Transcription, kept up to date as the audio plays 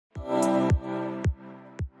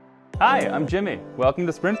Hi, I'm Jimmy. Welcome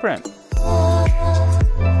to Sprint Print.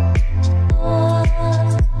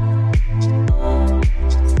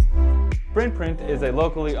 Sprint Print is a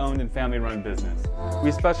locally owned and family-run business.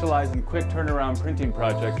 We specialize in quick turnaround printing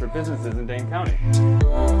projects for businesses in Dane County.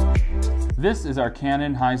 This is our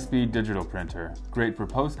Canon high-speed digital printer, great for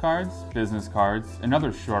postcards, business cards, and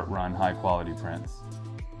other short-run, high-quality prints.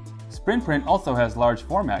 Sprint Print also has large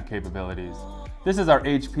format capabilities. This is our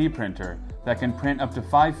HP printer that can print up to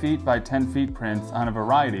 5 feet by 10 feet prints on a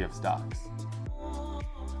variety of stocks.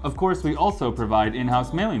 Of course, we also provide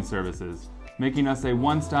in-house mailing services, making us a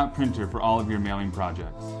one-stop printer for all of your mailing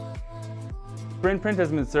projects. Sprint Print has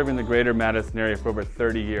been serving the greater Madison area for over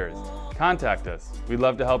 30 years. Contact us. We'd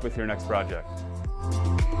love to help with your next project.